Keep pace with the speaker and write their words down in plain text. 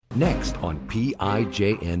Next on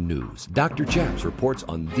PIJN News, Dr. Chaps reports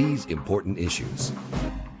on these important issues.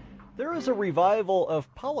 There is a revival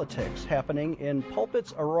of politics happening in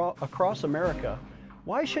pulpits across America.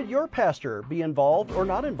 Why should your pastor be involved or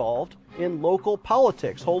not involved in local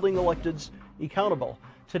politics, holding electeds accountable?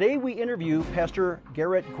 Today we interview Pastor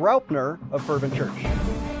Garrett Graupner of Fervent Church.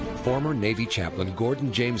 Former Navy chaplain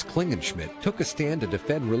Gordon James Klingenschmitt took a stand to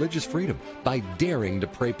defend religious freedom by daring to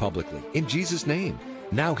pray publicly in Jesus' name.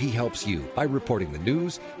 Now he helps you by reporting the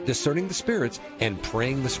news, discerning the spirits, and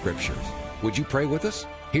praying the scriptures. Would you pray with us?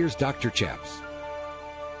 Here's Dr. Chaps.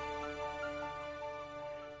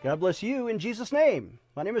 God bless you in Jesus' name.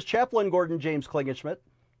 My name is Chaplain Gordon James Klingenschmitt,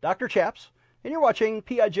 Dr. Chaps, and you're watching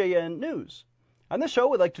PIJN News. On this show,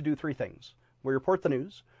 we'd like to do three things. We report the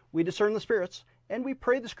news, we discern the spirits, and we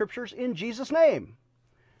pray the scriptures in Jesus' name.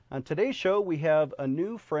 On today's show, we have a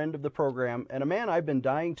new friend of the program and a man I've been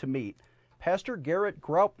dying to meet. Pastor Garrett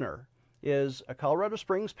Graupner is a Colorado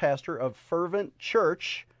Springs pastor of Fervent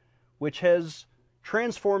Church, which has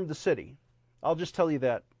transformed the city. I'll just tell you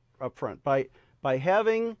that up front. By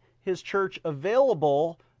having his church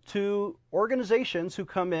available to organizations who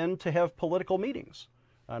come in to have political meetings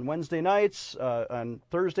on Wednesday nights, on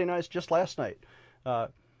Thursday nights, just last night.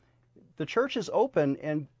 The church is open,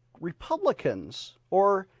 and Republicans,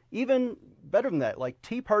 or even better than that, like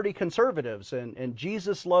Tea Party conservatives and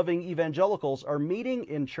Jesus-loving evangelicals, are meeting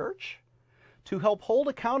in church to help hold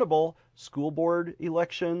accountable school board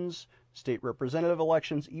elections, state representative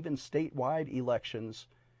elections, even statewide elections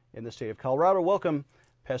in the state of Colorado. Welcome,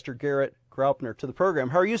 Pastor Garrett Graupner, to the program.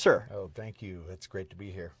 How are you, sir? Oh, thank you. It's great to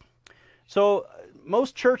be here. So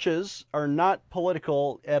most churches are not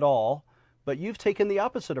political at all, but you've taken the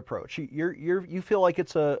opposite approach. You feel like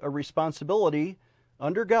it's a responsibility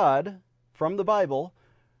under God from the Bible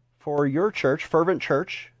for your church, Fervent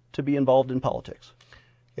Church, to be involved in politics.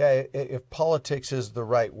 Yeah, if politics is the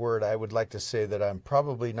right word, I would like to say that I'm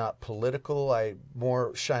probably not political. I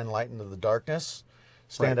more shine light into the darkness,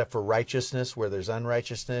 stand up for righteousness where there's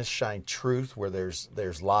unrighteousness, shine truth where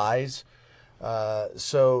there's lies.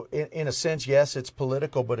 So in a sense, yes, it's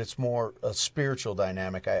political, but it's more a spiritual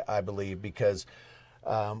dynamic, I believe, because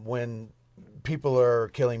when people are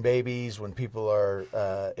killing babies, when people are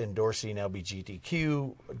endorsing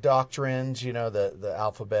LGBTQ doctrines, the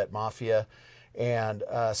alphabet mafia, and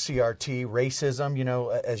CRT,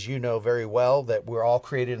 racism, as you know very well, that we're all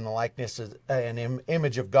created in the likeness and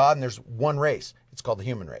image of God, and there's one race. It's called the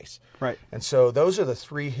human race. Right. And so those are the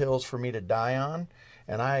three hills for me to die on.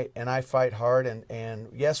 And I fight hard, and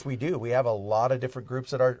yes, we do. We have a lot of different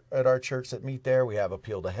groups at our church that meet there. We have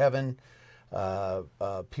Appeal to Heaven,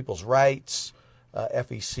 People's Rights,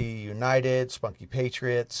 FEC United, Spunky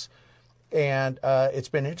Patriots, and it's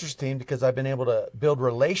been interesting because I've been able to build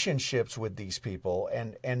relationships with these people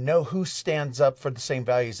and know who stands up for the same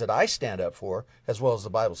values that I stand up for, as well as the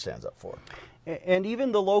Bible stands up for. And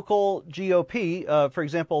even the local GOP, for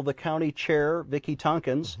example, the county chair, Vicki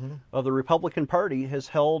Tompkins, of the Republican Party, has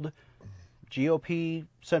held GOP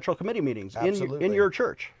Central Committee meetings in your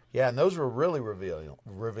church. Yeah, and those were really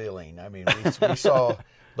revealing. I mean, we saw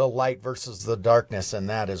the light versus the darkness in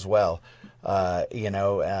that as well.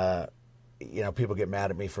 People get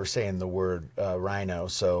mad at me for saying the word rhino,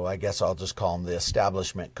 so I guess I'll just call them the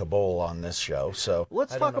establishment cabal on this show. So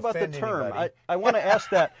let's talk about the term. I want to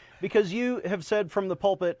ask that because you have said from the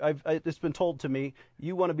pulpit, it's been told to me,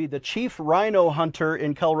 you want to be the chief rhino hunter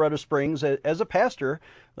in Colorado Springs as a pastor.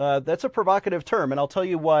 That's a provocative term, and I'll tell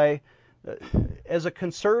you why. As a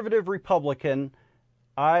conservative Republican,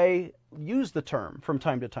 I use the term from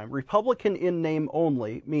time to time. Republican in name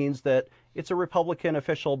only means that it's a Republican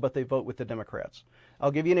official, but they vote with the Democrats.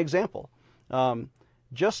 I'll give you an example.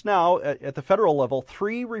 Just now, at the federal level,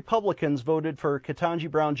 3 Republicans voted for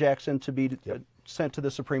Ketanji Brown Jackson to be sent to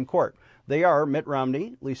the Supreme Court. They are Mitt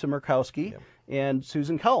Romney, Lisa Murkowski, and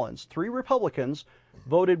Susan Collins. 3 Republicans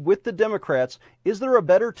voted with the Democrats. Is there a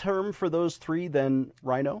better term for those 3 than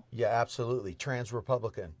rhino? Yeah, absolutely.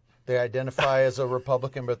 Trans-Republican. They identify as a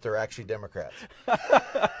Republican, but they're actually Democrats.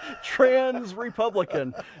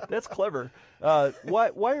 Trans-Republican. That's clever. Why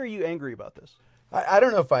are you angry about this? I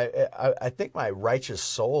don't know if I think my righteous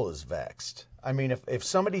soul is vexed. I mean, if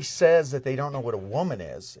somebody says that they don't know what a woman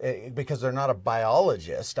is because they're not a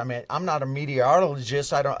biologist, I mean, I'm not a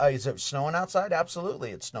meteorologist. Is it snowing outside?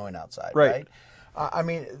 Absolutely, it's snowing outside, right? I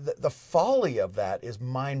mean, the folly of that is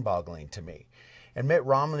mind-boggling to me. And Mitt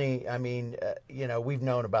Romney, I mean, we've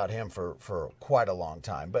known about him for quite a long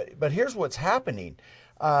time. But here's what's happening.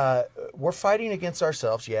 We're fighting against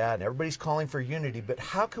ourselves, and everybody's calling for unity. But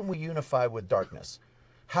how can we unify with darkness?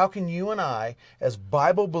 How can you and I, as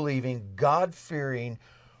Bible-believing, God-fearing,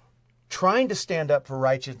 trying to stand up for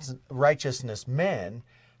righteousness men,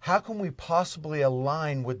 how can we possibly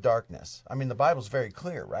align with darkness? I mean, the Bible's very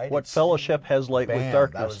clear, right? What fellowship has light with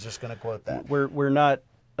darkness? I was just going to quote that. We're not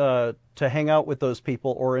to hang out with those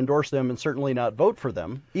people or endorse them, and certainly not vote for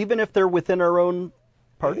them, even if they're within our own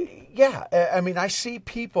party. Yeah, I mean, I see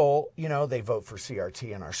people, they vote for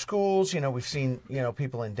CRT in our schools. We've seen,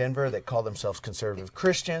 people in Denver that call themselves conservative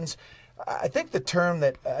Christians. I think the term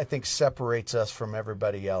that I think separates us from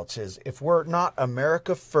everybody else is if we're not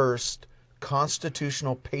America first,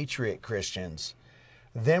 constitutional patriot Christians,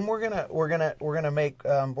 then we're gonna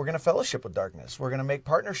fellowship with darkness. We're gonna make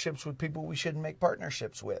partnerships with people we shouldn't make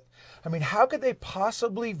partnerships with. I mean, how could they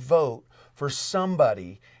possibly vote for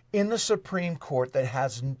somebody in the Supreme Court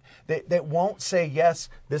that won't say, yes,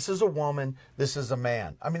 this is a woman, this is a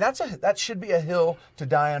man? I mean, that should be a hill to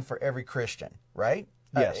die on for every Christian, right?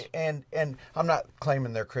 Yes. And I'm not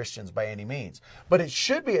claiming they're Christians by any means, but it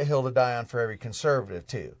should be a hill to die on for every conservative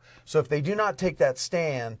too. So if they do not take that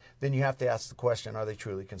stand, then you have to ask the question, are they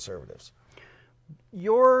truly conservatives?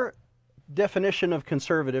 Your definition of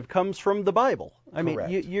conservative comes from the Bible. I mean,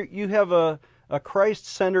 you have a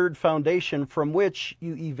Christ-centered foundation from which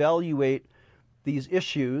you evaluate these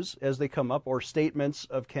issues as they come up, or statements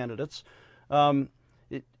of candidates.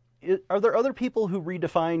 Are there other people who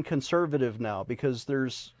redefine conservative now? Because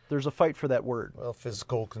there's a fight for that word. Well,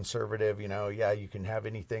 physical conservative, you can have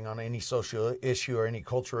anything on any social issue or any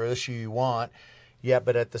cultural issue you want. Yeah,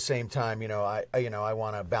 but at the same time, I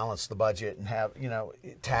want to balance the budget and have,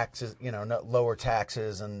 taxes, lower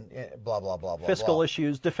taxes and blah, blah, blah, blah. Fiscal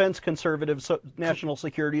issues, defense conservative, national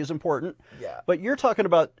security is important. Yeah. But you're talking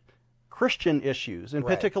about Christian issues, and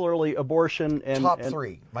particularly abortion and my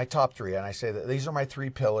top three, and I say that these are my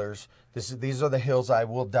three pillars. These are the hills I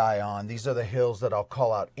will die on. These are the hills that I'll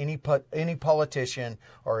call out any politician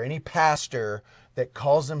or any pastor that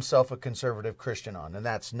calls himself a conservative Christian on, and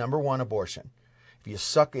that's number one, abortion. If you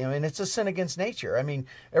suck, it's a sin against nature. I mean,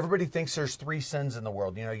 everybody thinks there's three sins in the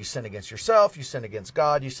world. You sin against yourself, you sin against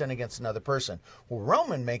God, you sin against another person. Well,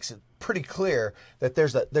 Roman makes it pretty clear that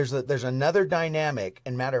there's another dynamic,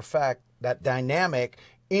 and matter of fact, that dynamic,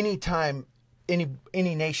 anytime any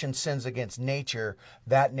nation sins against nature,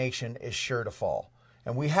 that nation is sure to fall.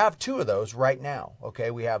 And we have two of those right now.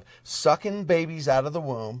 Okay, we have sucking babies out of the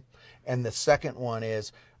womb, and the second one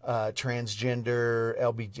is transgender,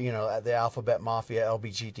 LBG, the alphabet mafia,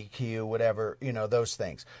 LGBTQ, whatever, those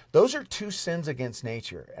things. Those are two sins against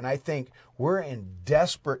nature. And I think we're in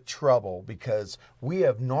desperate trouble because we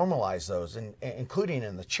have normalized those, including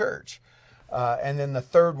in the church. And then the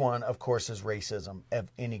third one, of course, is racism of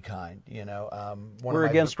any kind. We're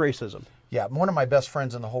against racism. Yeah, one of my best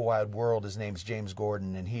friends in the whole wide world, his name's James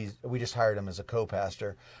Gordon, and we just hired him as a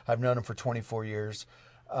co-pastor. I've known him for 24 years.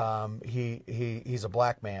 He's a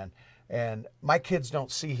black man, and my kids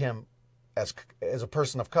don't see him as a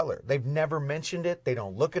person of color. They've never mentioned it. They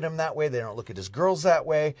don't look at him that way. They don't look at his girls that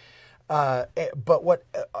way. But what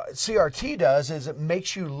CRT does is it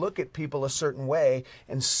makes you look at people a certain way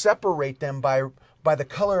and separate them by the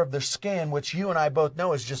color of their skin, which you and I both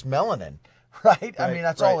know is just melanin, right? I mean,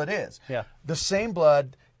 that's all it is. Yeah. The same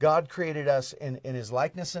blood. God created us in his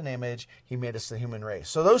likeness and image. He made us the human race.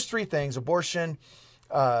 So those three things, abortion,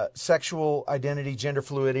 sexual identity, gender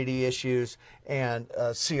fluidity issues, and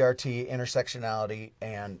CRT, intersectionality,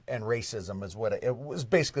 and racism is what it was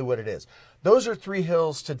basically what it is. Those are three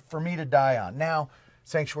hills for me to die on. Now,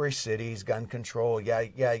 sanctuary cities, gun control, yeah.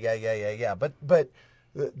 But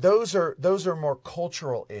those are more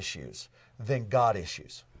cultural issues than God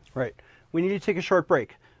issues. Right. We need to take a short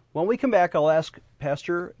break. When we come back, I'll ask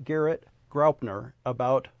Pastor Garrett Graupner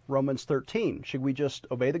about Romans 13. Should we just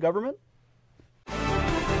obey the government?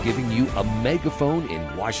 Giving you a megaphone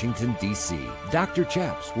in Washington, D.C. Dr.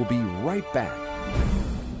 Chaps will be right back.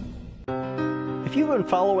 If you've been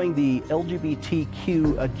following the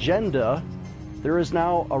LGBTQ agenda, there is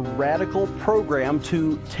now a radical program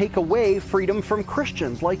to take away freedom from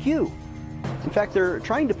Christians like you. In fact, they're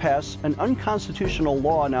trying to pass an unconstitutional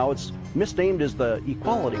law now. It's misnamed as the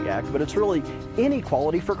Equality Act, but it's really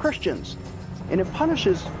inequality for Christians. And it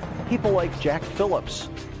punishes people like Jack Phillips,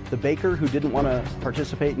 the baker who didn't want to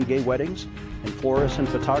participate in gay weddings, and florists and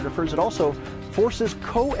photographers. It also forces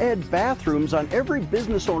co-ed bathrooms on every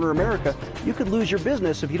business owner in America. You could lose your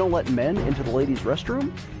business if you don't let men into the ladies'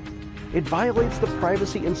 restroom. It violates the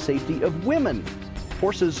privacy and safety of women,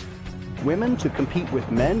 forces women to compete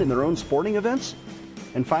with men in their own sporting events.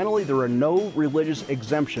 And finally, there are no religious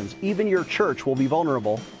exemptions. Even your church will be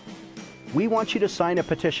vulnerable. We want you to sign a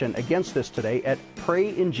petition against this today at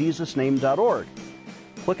prayinjesusname.org.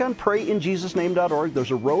 Click on PrayInJesusName.org.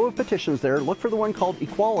 There's a row of petitions there. Look for the one called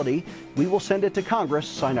Equality. We will send it to Congress.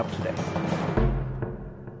 Sign up today.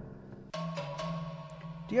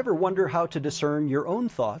 Do you ever wonder how to discern your own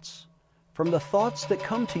thoughts from the thoughts that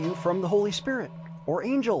come to you from the Holy Spirit, or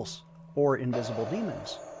angels, or invisible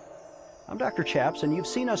demons? I'm Dr. Chaps, and you've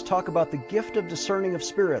seen us talk about the gift of discerning of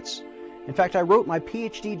spirits. In fact, I wrote my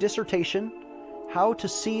PhD dissertation, How to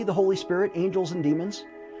See the Holy Spirit, Angels, and Demons.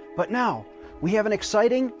 But now, we have an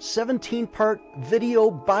exciting 17-part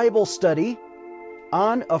video Bible study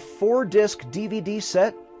on a 4-disc DVD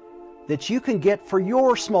set that you can get for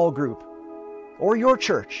your small group or your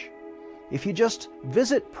church. If you just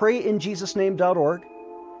visit PrayInJesusName.org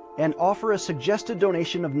and offer a suggested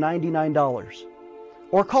donation of $99.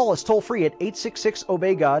 Or call us toll-free at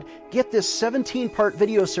 866-OBEY-GOD. Get this 17-part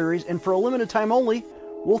video series, and for a limited time only,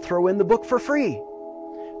 we'll throw in the book for free.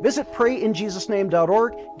 Visit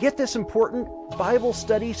PrayInJesusName.org. Get this important Bible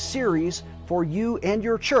study series for you and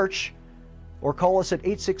your church, or call us at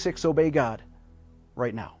 866-OBEY-GOD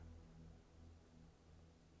right now.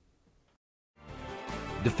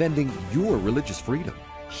 Defending your religious freedom.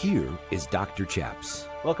 Here is Dr. Chaps.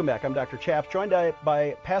 Welcome back. I'm Dr. Chaps, joined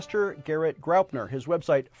by Pastor Garrett Graupner. His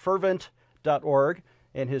website, fervent.org,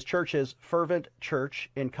 and his church is Fervent Church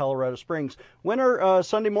in Colorado Springs. When are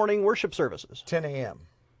Sunday morning worship services? 10 a.m.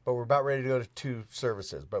 But we're about ready to go to 2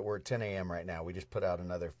 services, but we're at 10 a.m. right now. We just put out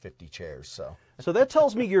another 50 chairs. So that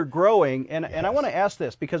tells me you're growing, and I want to ask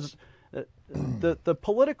this because the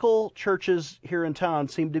political churches here in town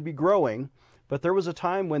seem to be growing, but there was a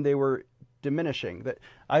time when they were diminishing. That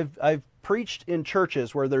I've preached in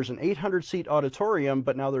churches where there's an 800-seat auditorium,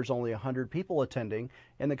 but now there's only 100 people attending,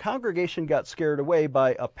 and the congregation got scared away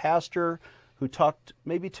by a pastor who talked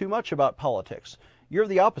maybe too much about politics. You're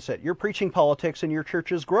the opposite. You're preaching politics and your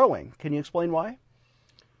church is growing. Can you explain why?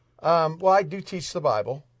 Well, I do teach the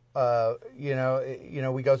Bible. We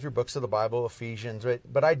go through books of the Bible, Ephesians,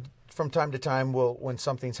 but I, from time to time, when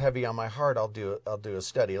something's heavy on my heart, I'll do a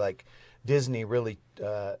study. Like Disney really,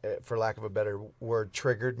 for lack of a better word,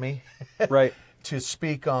 triggered me. Right. To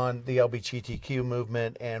speak on the LGBTQ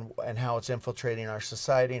movement and how it's infiltrating our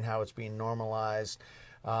society and how it's being normalized.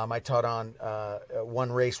 I taught on One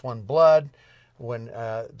Race, One Blood. When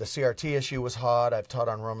the CRT issue was hot, I've taught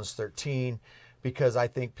on Romans 13 because I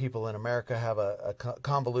think people in America have a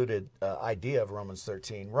convoluted idea of Romans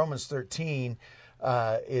 13. Romans 13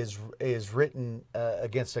 is written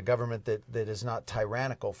against a government that is not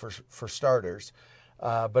tyrannical for starters.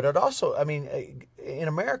 But it also, in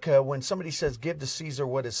America, when somebody says give to Caesar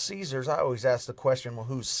what is Caesar's, I always ask the question, well,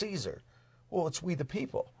 who's Caesar? Well, it's we the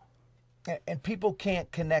people. And people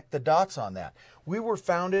can't connect the dots on that. We were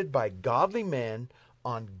founded by godly men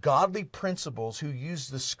on godly principles who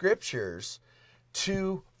used the scriptures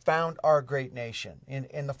to found our great nation.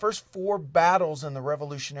 In the first 4 battles in the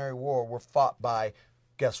Revolutionary War were fought by,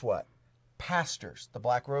 guess what? Pastors, the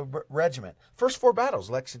Black Robe Regiment. First 4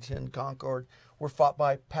 battles, Lexington, Concord, were fought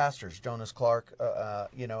by pastors, Jonas Clark,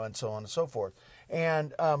 and so on and so forth.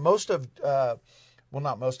 And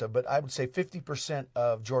but I would say 50%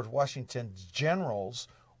 of George Washington's generals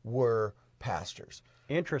were pastors.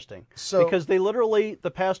 Interesting. So, because they literally, the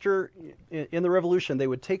pastor in the Revolution, they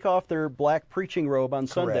would take off their black preaching robe on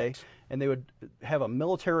Sunday, and they would have a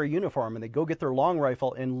military uniform, and they'd go get their long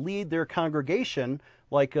rifle and lead their congregation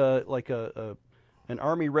like an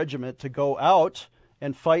army regiment to go out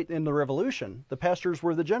and fight in the Revolution. The pastors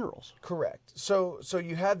were the generals. Correct. So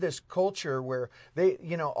you had this culture where they,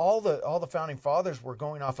 all the founding fathers were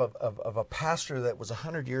going off of a pastor that was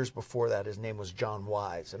 100 years before that. His name was John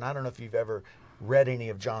Wise, and I don't know if you've ever read any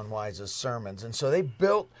of John Wise's sermons. And so they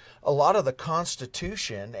built a lot of the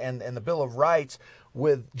Constitution and the Bill of Rights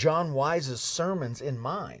with John Wise's sermons in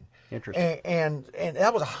mind. Interesting. And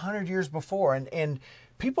that was 100 years before. And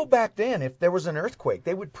people back then, if there was an earthquake,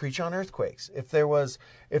 they would preach on earthquakes. If there was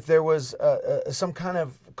some kind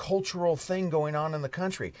of cultural thing going on in the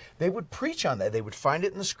country, they would preach on that. They would find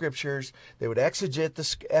it in the scriptures. They would exegete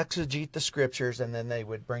the scriptures, and then they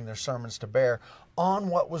would bring their sermons to bear on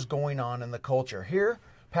what was going on in the culture. Here,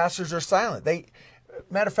 pastors are silent.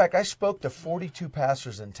 Matter of fact, I spoke to 42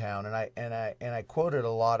 pastors in town, and I quoted a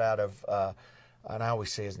lot out of, and I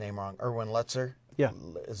always say his name wrong, Erwin Lutzer. Yeah.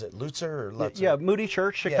 Is it Lutzer or Lutzer? Yeah, Moody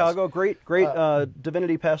Church, Chicago. Yes. Great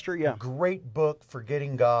divinity pastor. Yeah. Great book,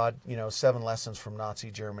 Forgetting God, 7 Lessons from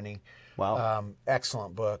Nazi Germany. Wow.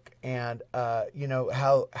 Excellent book. And,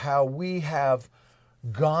 how we have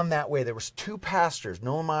gone that way. There was 2 pastors,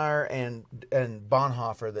 Nohlmeyer and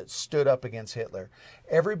Bonhoeffer, that stood up against Hitler.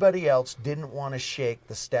 Everybody else didn't want to shake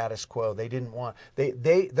the status quo. They didn't want,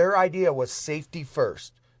 their idea was safety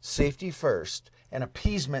first, and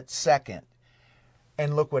appeasement second.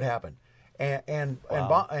 And look what happened. And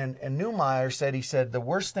Neumeier said, he said, the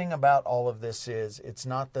worst thing about all of this is it's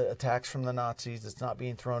not the attacks from the Nazis. It's not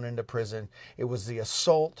being thrown into prison. It was the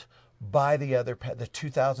assault by the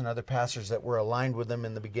 2,000 other pastors that were aligned with them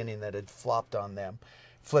in the beginning that had flipped on them,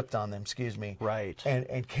 right,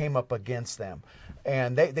 and came up against them.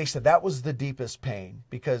 And they said that was the deepest pain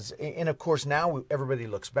because, and of course now everybody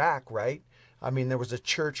looks back, right? I mean, there was a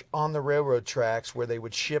church on the railroad tracks where they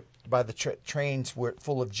would ship by the trains were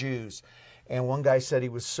full of Jews. And one guy said he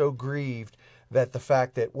was so grieved that the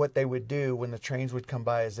fact that what they would do when the trains would come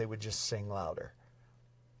by is they would just sing louder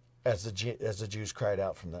as the Jews cried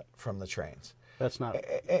out from the trains. That's not.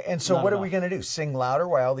 And so not what enough. are we going to do? Sing louder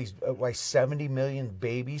while why 70 million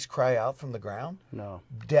babies cry out from the ground? No.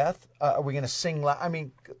 Death? Are we going to sing loud? I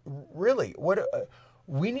mean, really, what?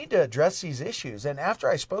 We need to address these issues. And after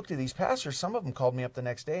I spoke to these pastors, some of them called me up the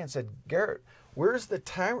next day and said, Garrett, where's the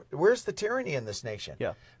tyranny in this nation?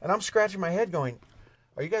 Yeah. And I'm scratching my head going,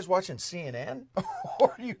 are you guys watching CNN?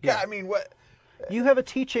 Or you? Yeah. I mean, what? You have a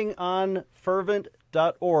teaching on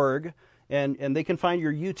fervent.org, and they can find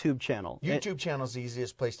your YouTube channel. YouTube channel is the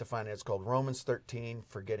easiest place to find it. It's called Romans 13,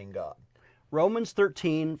 Forgetting God. Romans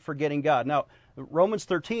 13, Forgetting God. Now, Romans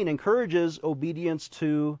 13 encourages obedience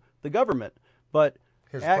to the government, but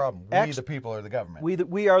here's the problem. We, the people, are the government.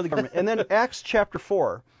 We are the government. And then Acts chapter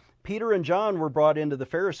 4, Peter and John were brought into the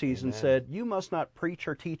Pharisees and said, you must not preach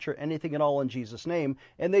or teach or anything at all in Jesus' name.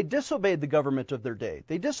 And they disobeyed the government of their day.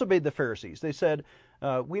 They disobeyed the Pharisees. They said,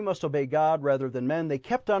 we must obey God rather than men. They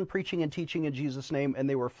kept on preaching and teaching in Jesus' name, and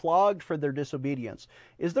they were flogged for their disobedience.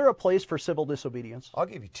 Is there a place for civil disobedience? I'll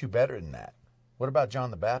give you two better than that. What about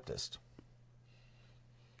John the Baptist?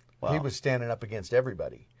 Wow. He was standing up against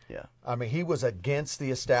everybody. Yeah. I mean, he was against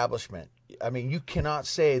the establishment. I mean, you cannot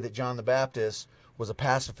say that John the Baptist was a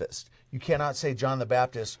pacifist. You cannot say John the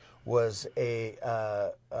Baptist was a,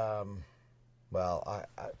 I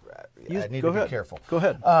need to be careful. Go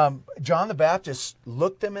ahead. John the Baptist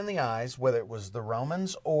looked them in the eyes, whether it was the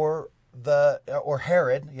Romans or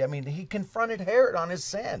Herod. I mean, he confronted Herod on his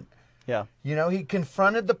sin. Yeah. You know, he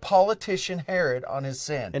confronted the politician Herod on his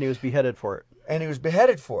sin. And he was beheaded for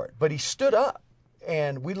it. But he stood up.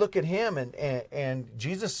 And we look at him, and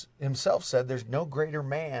Jesus himself said there's no greater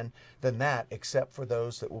man than that except for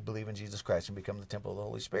those that will believe in Jesus Christ and become the temple of the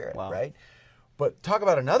Holy Spirit, right? But talk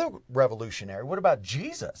about another revolutionary. What about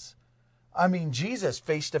Jesus? I mean, Jesus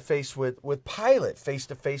face-to-face with Pilate,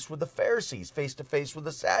 face-to-face with the Pharisees, face-to-face with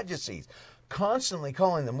the Sadducees, constantly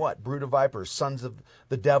calling them what? Brood of vipers, sons of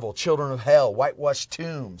the devil, children of hell, whitewashed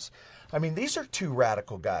tombs. I mean, these are two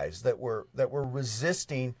radical guys that were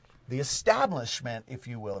resisting the establishment, if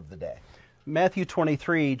you will, of the day. Matthew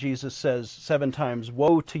 23, Jesus says 7 times,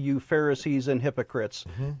 woe to you Pharisees and hypocrites.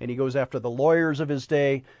 Mm-hmm. And he goes after the lawyers of his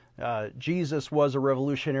day. Jesus was a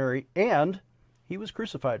revolutionary, and he was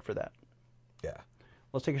crucified for that. Yeah.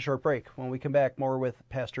 Let's take a short break. When we come back, more with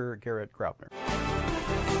Pastor Garrett Graupner.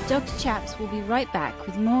 Dr. Chaps will be right back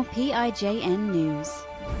with more PIJN news.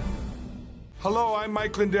 Hello, I'm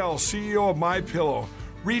Mike Lindell, CEO of MyPillow.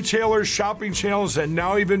 Retailers, shopping channels, and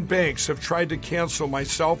now even banks have tried to cancel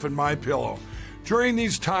myself and MyPillow. During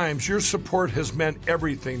these times, your support has meant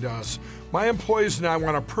everything to us. My employees and I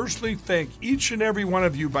want to personally thank each and every one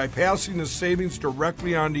of you by passing the savings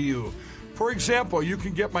directly on to you. For example, you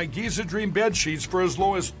can get my Giza Dream bed sheets for as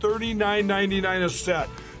low as $39.99 a set.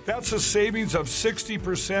 That's a savings of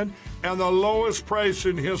 60% and the lowest price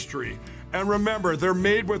in history. And remember, they're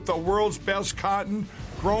made with the world's best cotton,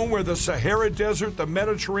 grown where the Sahara Desert, the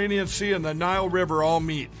Mediterranean Sea, and the Nile River all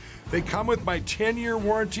meet. They come with my 10-year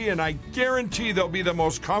warranty, and I guarantee they'll be the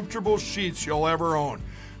most comfortable sheets you'll ever own.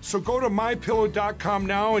 So go to MyPillow.com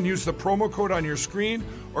now and use the promo code on your screen,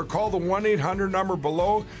 or call the 1-800 number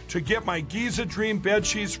below to get my Giza Dream bed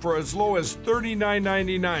sheets for as low as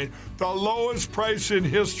 $39.99, the lowest price in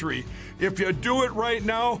history. If you do it right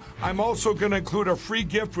now, I'm also going to include a free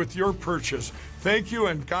gift with your purchase. Thank you,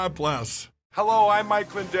 and God bless. Hello, I'm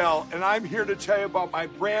Mike Lindell, and I'm here to tell you about my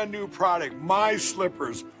brand new product, My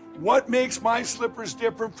Slippers. What makes My Slippers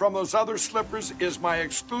different from those other slippers is my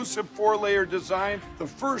exclusive 4-layer design. The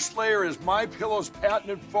first layer is MyPillow's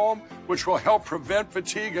patented foam, which will help prevent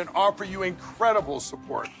fatigue and offer you incredible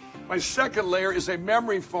support. My second layer is a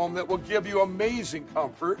memory foam that will give you amazing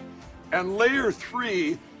comfort. And layer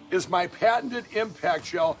 3 is my patented impact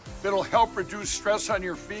gel that'll help reduce stress on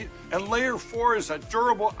your feet. And layer 4 is a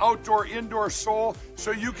durable outdoor-indoor sole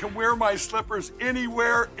so you can wear my slippers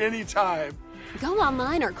anywhere, anytime. Go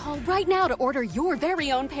online or call right now to order your very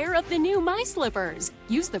own pair of the new My Slippers.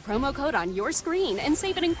 Use the promo code on your screen and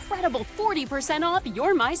save an incredible 40% off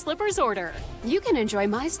your My Slippers order. You can enjoy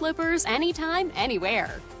My Slippers anytime,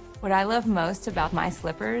 anywhere. What I love most about my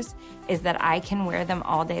slippers is that I can wear them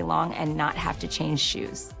all day long and not have to change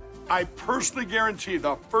shoes. I personally guarantee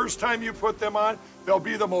the first time you put them on, they'll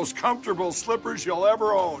be the most comfortable slippers you'll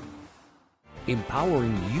ever own.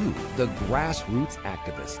 Empowering you, the grassroots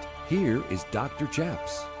activist. Here is Dr.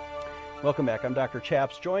 Chaps. Welcome back. I'm Dr.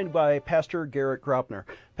 Chaps, joined by Pastor Garrett Graupner.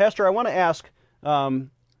 Pastor, I want to ask,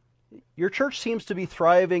 your church seems to be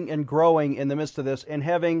thriving and growing in the midst of this and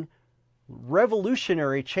having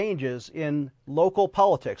revolutionary changes in local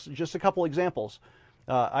politics. Just a couple examples.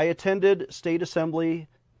 I attended state assembly,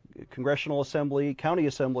 congressional assembly, county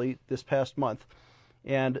assembly this past month,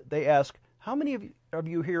 and they asked, how many of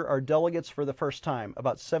you here are delegates for the first time?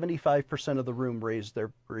 About 75% of the room raised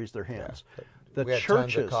their hands. Yeah. We had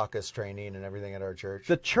tons of caucus training and everything at our church.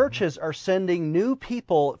 The churches are sending new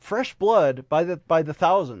people, fresh blood by the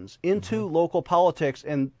thousands, into local politics,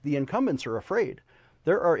 and the incumbents are afraid.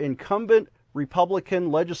 There are incumbent Republican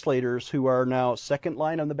legislators who are now second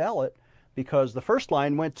line on the ballot because the first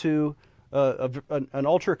line went to an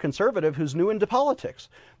ultra-conservative who's new into politics.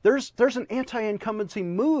 There's an anti-incumbency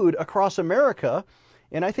mood across America,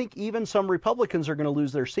 and I think even some Republicans are going to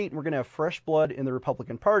lose their seat, and we're going to have fresh blood in the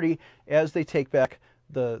Republican Party as they take back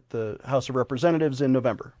the House of Representatives in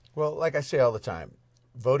November. Well, like I say all the time,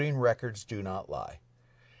 voting records do not lie.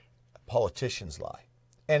 Politicians lie.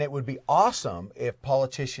 And it would be awesome if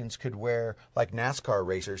politicians could wear, like NASCAR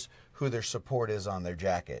racers, who their support is on their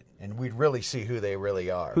jacket. And we'd really see who they really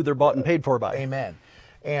are. Who they're bought and paid for by. Amen.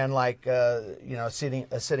 And like, a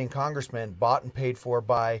sitting congressman bought and paid for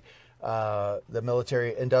by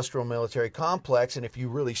the industrial military complex. And if you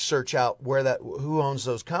really search out who owns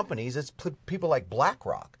those companies, it's people like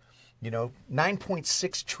BlackRock.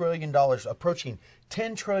 $9.6 trillion, approaching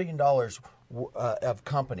 $10 trillion of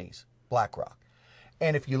companies, BlackRock.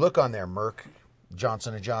 And if you look on there, Merck,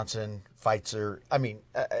 Johnson & Johnson, Pfizer,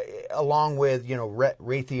 along with,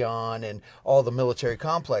 Raytheon and all the military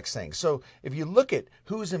complex things. So if you look at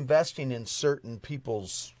who's investing in certain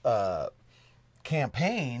people's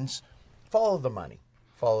campaigns, follow the money.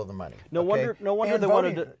 Follow the money. No wonder they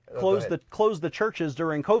wanted to close the churches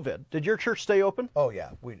during COVID. Did your church stay open? Oh, yeah.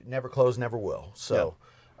 We never closed, never will. So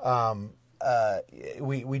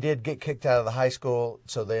we did get kicked out of the high school.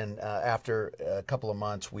 So then after a couple of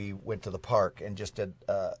months, we went to the park and just did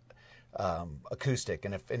acoustic.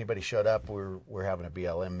 And if anybody showed up, we're having a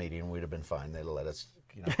BLM meeting. We'd have been fine. They'd let us.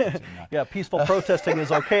 Yeah, peaceful protesting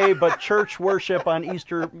is okay, but church worship on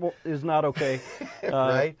Easter is not okay.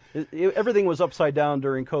 Right? Everything was upside down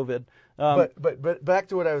during COVID. But back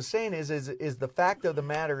to what I was saying is the fact of the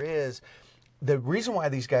matter is, the reason why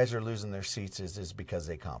these guys are losing their seats is because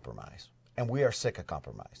they compromise. And we are sick of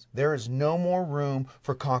compromise. There is no more room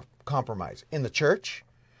for compromise in the church,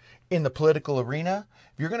 in the political arena.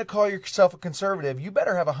 If you're going to call yourself a conservative, you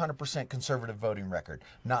better have a 100% conservative voting record,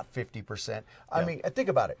 not 50%. I mean, think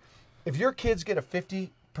about it. If your kids get a 50%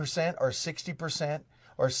 or 60%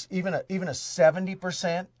 or even a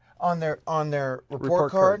 70% on their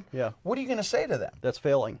report card, what are you going to say to them? That's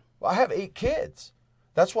failing. Well, I have 8 kids.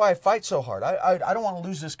 That's why I fight so hard. I don't want to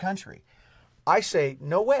lose this country. I say,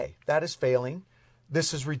 no way. That is failing.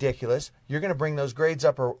 This is ridiculous. You're going to bring those grades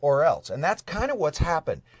up or else. And that's kind of what's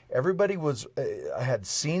happened. Everybody had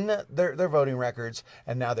seen their voting records,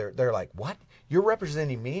 and now they're like, what? You're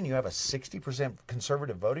representing me and you have a 60%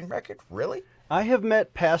 conservative voting record? Really? I have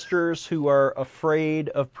met pastors who are afraid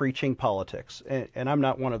of preaching politics, and I'm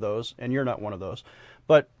not one of those, and you're not one of those.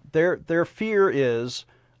 But their fear is,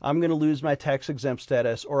 I'm going to lose my tax-exempt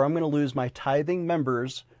status, or I'm going to lose my tithing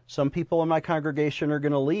members. Some people in my congregation are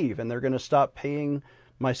going to leave, and they're going to stop paying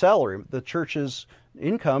my salary. The church's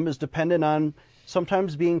income is dependent on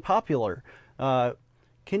sometimes being popular.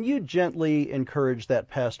 Can you gently encourage that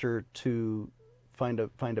pastor to find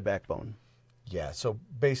a backbone? Yeah. So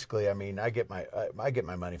basically, I mean, I get my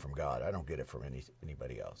money from God. I don't get it from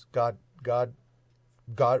anybody else. God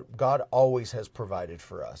always has provided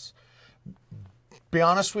for us. Be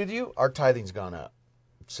honest with you, our tithing's gone up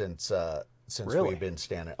since Really? We've been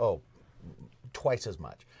standing. Twice as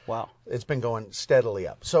much. Wow. It's been going steadily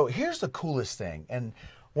up. So here's the coolest thing. And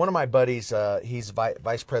one of my buddies, he's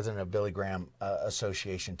vice president of Billy Graham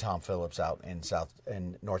Association, Tom Phillips, out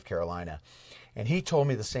in North Carolina. And he told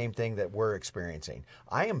me the same thing that we're experiencing.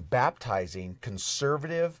 I am baptizing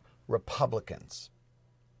conservative Republicans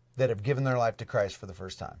that have given their life to Christ for the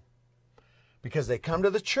first time. Because they come to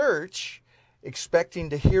the church expecting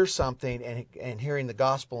to hear something and hearing the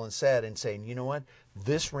gospel and said and saying, you know what,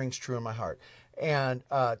 this rings true in my heart. And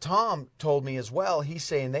Tom told me as well, he's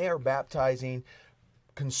saying they are baptizing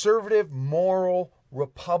conservative, moral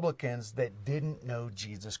Republicans that didn't know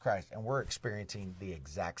Jesus Christ, and we're experiencing the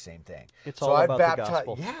exact same thing. It's all about the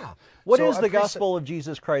gospel. Yeah. What is the gospel of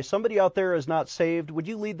Jesus Christ? Somebody out there is not saved. Would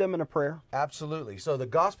you lead them in a prayer? Absolutely. So the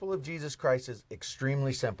gospel of Jesus Christ is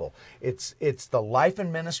extremely simple. It's the life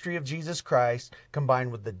and ministry of Jesus Christ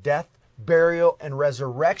combined with the death, burial, and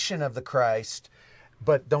resurrection of the Christ.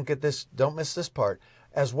 But don't miss this part,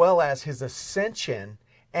 as well as his ascension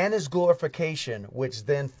and his glorification, which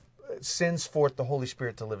then sends forth the Holy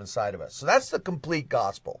Spirit to live inside of us. So that's the complete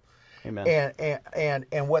gospel. Amen.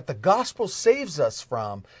 And what the gospel saves us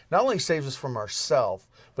from, not only saves us from ourselves,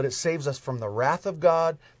 but it saves us from the wrath of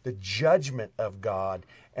God, the judgment of God,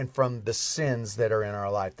 and from the sins that are in our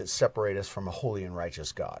life that separate us from a holy and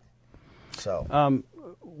righteous God. So,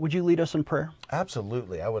 would you lead us in prayer?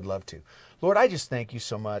 Absolutely, I would love to. Lord, I just thank you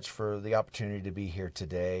so much for the opportunity to be here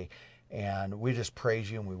today. And we just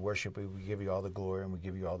praise you and we worship you. We give you all the glory and we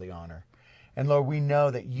give you all the honor. And Lord, we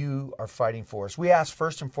know that you are fighting for us. We ask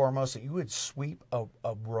first and foremost that you would sweep a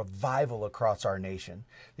revival across our nation,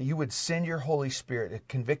 that you would send your Holy Spirit,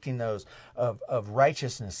 convicting those of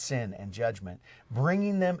righteousness, sin, and judgment,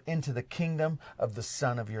 bringing them into the kingdom of the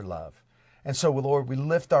Son of your love. And so, Lord, we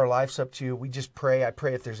lift our lives up to you. We just pray. I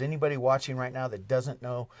pray if there's anybody watching right now that doesn't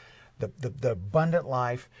know the abundant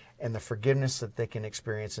life and the forgiveness that they can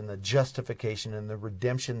experience and the justification and the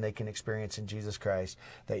redemption they can experience in Jesus Christ,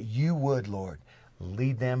 that you would, Lord,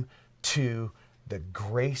 lead them to the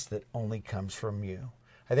grace that only comes from you.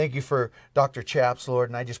 I thank you for Dr. Chaps, Lord,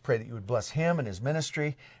 and I just pray that you would bless him and his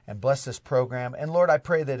ministry and bless this program. And Lord, I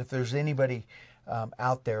pray that if there's anybody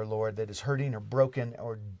out there, Lord, that is hurting or broken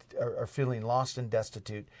or feeling lost and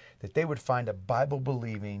destitute, that they would find a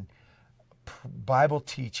Bible-believing,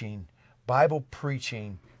 Bible-teaching,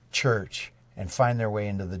 Bible-preaching church and find their way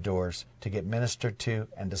into the doors to get ministered to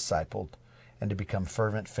and discipled and to become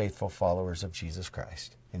fervent, faithful followers of Jesus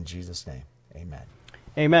Christ. In Jesus' name, amen.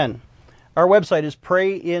 Amen. Our website is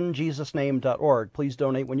prayinjesusname.org. Please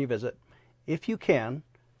donate when you visit. If you can,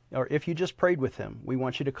 or if you just prayed with him, we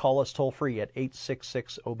want you to call us toll-free at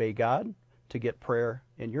 866-OBEY-GOD to get prayer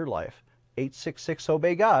in your life.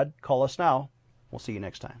 866-OBEY-GOD. Call us now. We'll see you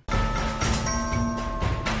next time.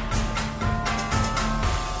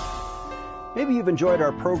 Maybe you've enjoyed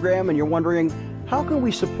our program and you're wondering, how can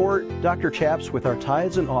we support Dr. Chaps with our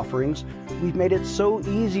tithes and offerings? We've made it so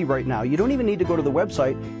easy right now. You don't even need to go to the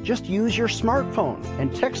website. Just use your smartphone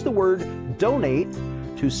and text the word DONATE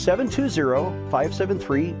to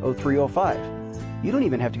 720-573-0305. You don't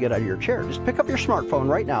even have to get out of your chair. Just pick up your smartphone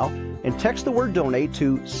right now and text the word DONATE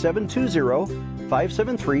to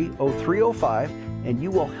 720-573-0305, and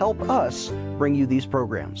you will help us bring you these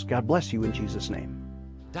programs. God bless you in Jesus' name.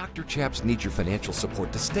 Dr. Chaps needs your financial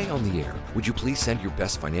support to stay on the air. Would you please send your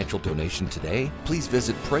best financial donation today? Please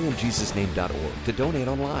visit prayinjesusname.org to donate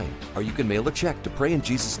online. Or you can mail a check to Pray in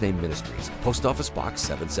Jesus' Name Ministries, Post Office Box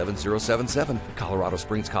 77077, Colorado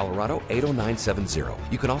Springs, Colorado 80970.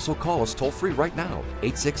 You can also call us toll-free right now,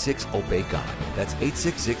 866-OBEY-GOD. That's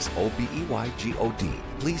 866-OBEYGOD.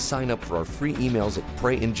 Please sign up for our free emails at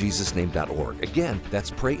prayinjesusname.org. Again, that's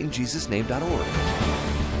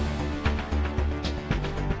prayinjesusname.org.